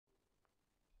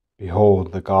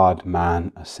Behold the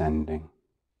God-man ascending.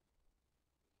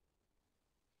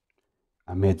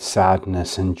 Amid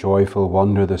sadness and joyful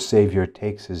wonder the Saviour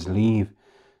takes his leave,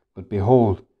 but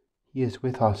behold, he is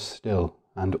with us still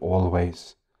and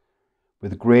always.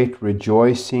 With great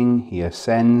rejoicing he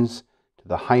ascends to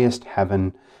the highest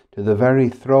heaven, to the very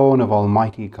throne of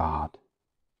Almighty God.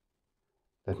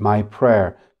 Let my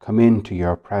prayer come into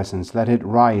your presence, let it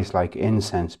rise like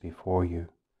incense before you.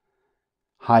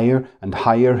 Higher and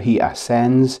higher he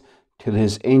ascends, till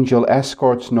his angel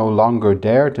escorts no longer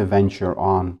dare to venture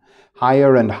on.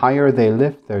 Higher and higher they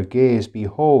lift their gaze.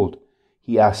 Behold,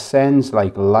 he ascends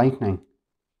like lightning.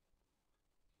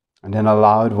 And in a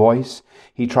loud voice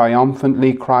he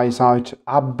triumphantly cries out,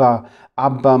 Abba,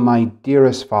 Abba, my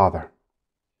dearest Father.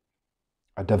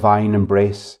 A divine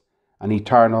embrace, an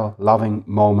eternal loving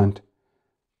moment.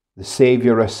 The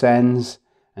Saviour ascends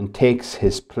and takes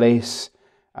his place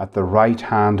at the right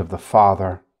hand of the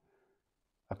Father,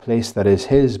 a place that is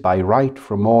his by right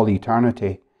from all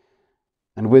eternity.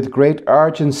 And with great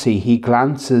urgency he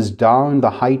glances down the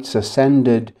heights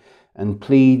ascended and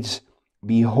pleads,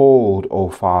 Behold, O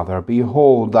Father,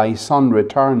 behold, thy Son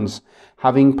returns,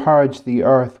 having purged the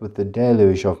earth with the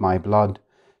deluge of my blood,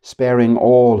 sparing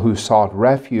all who sought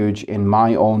refuge in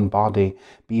my own body.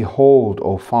 Behold,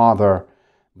 O Father,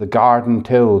 the garden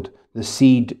tilled, the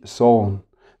seed sown,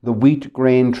 the wheat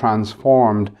grain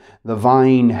transformed, the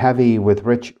vine heavy with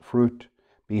rich fruit.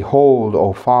 Behold,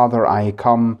 O Father, I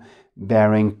come,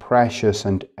 bearing precious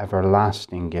and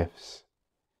everlasting gifts.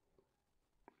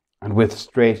 And with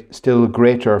still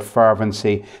greater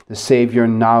fervency, the Saviour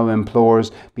now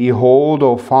implores, Behold,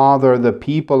 O Father, the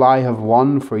people I have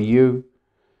won for you.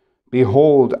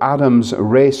 Behold, Adam's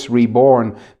race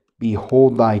reborn.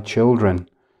 Behold thy children.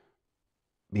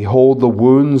 Behold the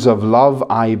wounds of love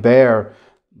I bear,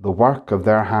 the work of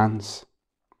their hands.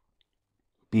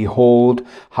 Behold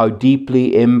how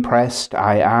deeply impressed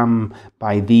I am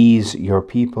by these your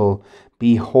people.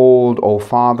 Behold, O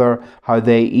Father, how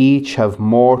they each have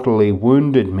mortally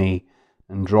wounded me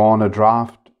and drawn a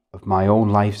draught of my own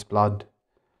life's blood.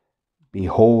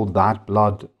 Behold that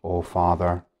blood, O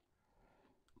Father.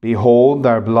 Behold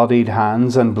their bloodied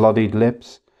hands and bloodied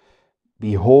lips.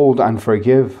 Behold and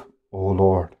forgive, O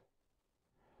Lord.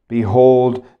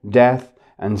 Behold death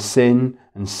and sin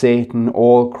and Satan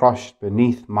all crushed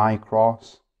beneath my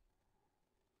cross.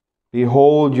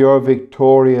 Behold your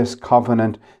victorious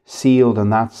covenant sealed in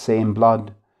that same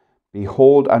blood.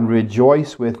 Behold and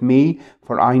rejoice with me,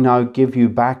 for I now give you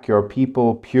back your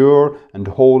people, pure and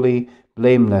holy,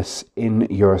 blameless in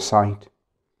your sight.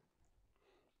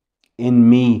 In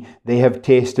me they have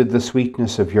tasted the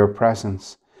sweetness of your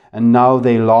presence, and now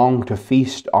they long to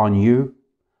feast on you.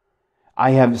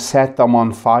 I have set them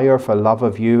on fire for love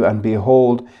of you, and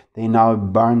behold, they now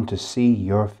burn to see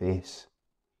your face.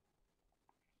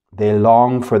 They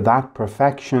long for that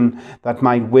perfection that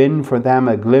might win for them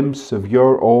a glimpse of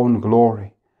your own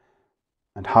glory.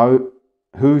 And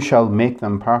who shall make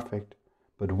them perfect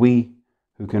but we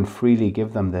who can freely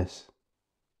give them this?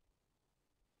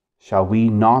 Shall we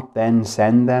not then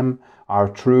send them our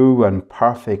true and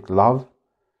perfect love,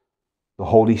 the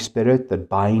Holy Spirit that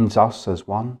binds us as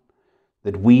one,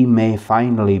 that we may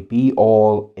finally be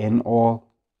all in all?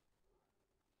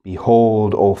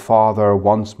 Behold, O Father,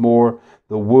 once more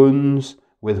the wounds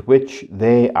with which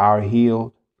they are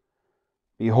healed.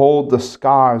 Behold the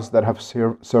scars that have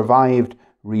survived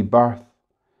rebirth.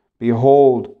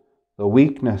 Behold the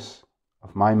weakness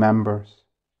of my members.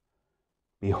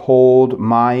 Behold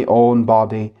my own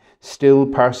body, still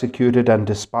persecuted and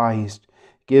despised.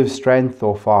 Give strength,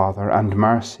 O Father, and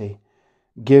mercy.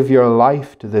 Give your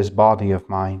life to this body of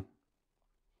mine.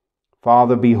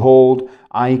 Father, behold,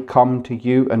 I come to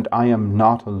you, and I am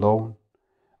not alone.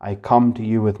 I come to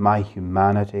you with my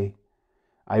humanity.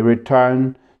 I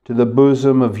return to the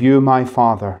bosom of you, my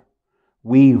Father.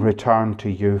 We return to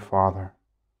you, Father.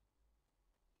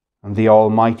 And the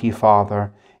Almighty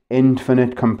Father,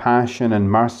 infinite compassion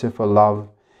and merciful love,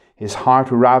 his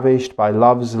heart ravished by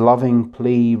love's loving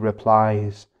plea,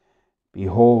 replies,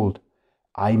 Behold,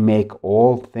 I make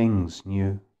all things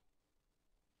new.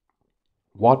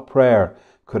 What prayer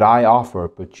could I offer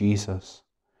but Jesus?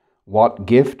 What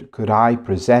gift could I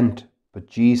present but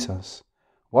Jesus?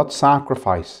 What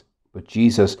sacrifice but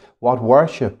Jesus? What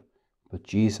worship but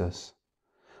Jesus?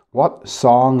 What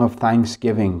song of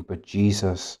thanksgiving but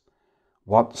Jesus?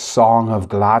 What song of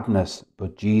gladness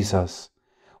but Jesus?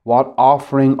 What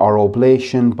offering or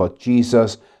oblation but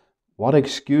Jesus? What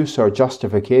excuse or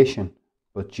justification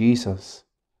but Jesus?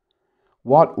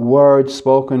 What word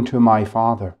spoken to my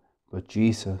Father but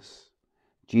Jesus?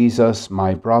 Jesus,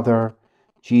 my brother,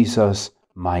 Jesus,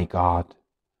 my God.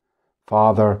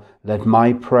 Father, let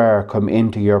my prayer come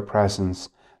into your presence.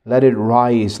 Let it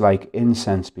rise like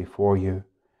incense before you.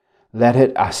 Let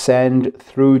it ascend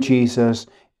through Jesus,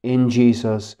 in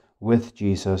Jesus, with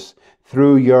Jesus,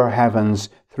 through your heavens,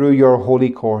 through your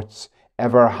holy courts,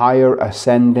 ever higher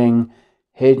ascending,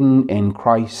 hidden in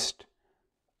Christ,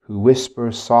 who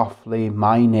whispers softly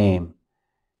my name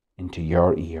into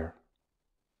your ear.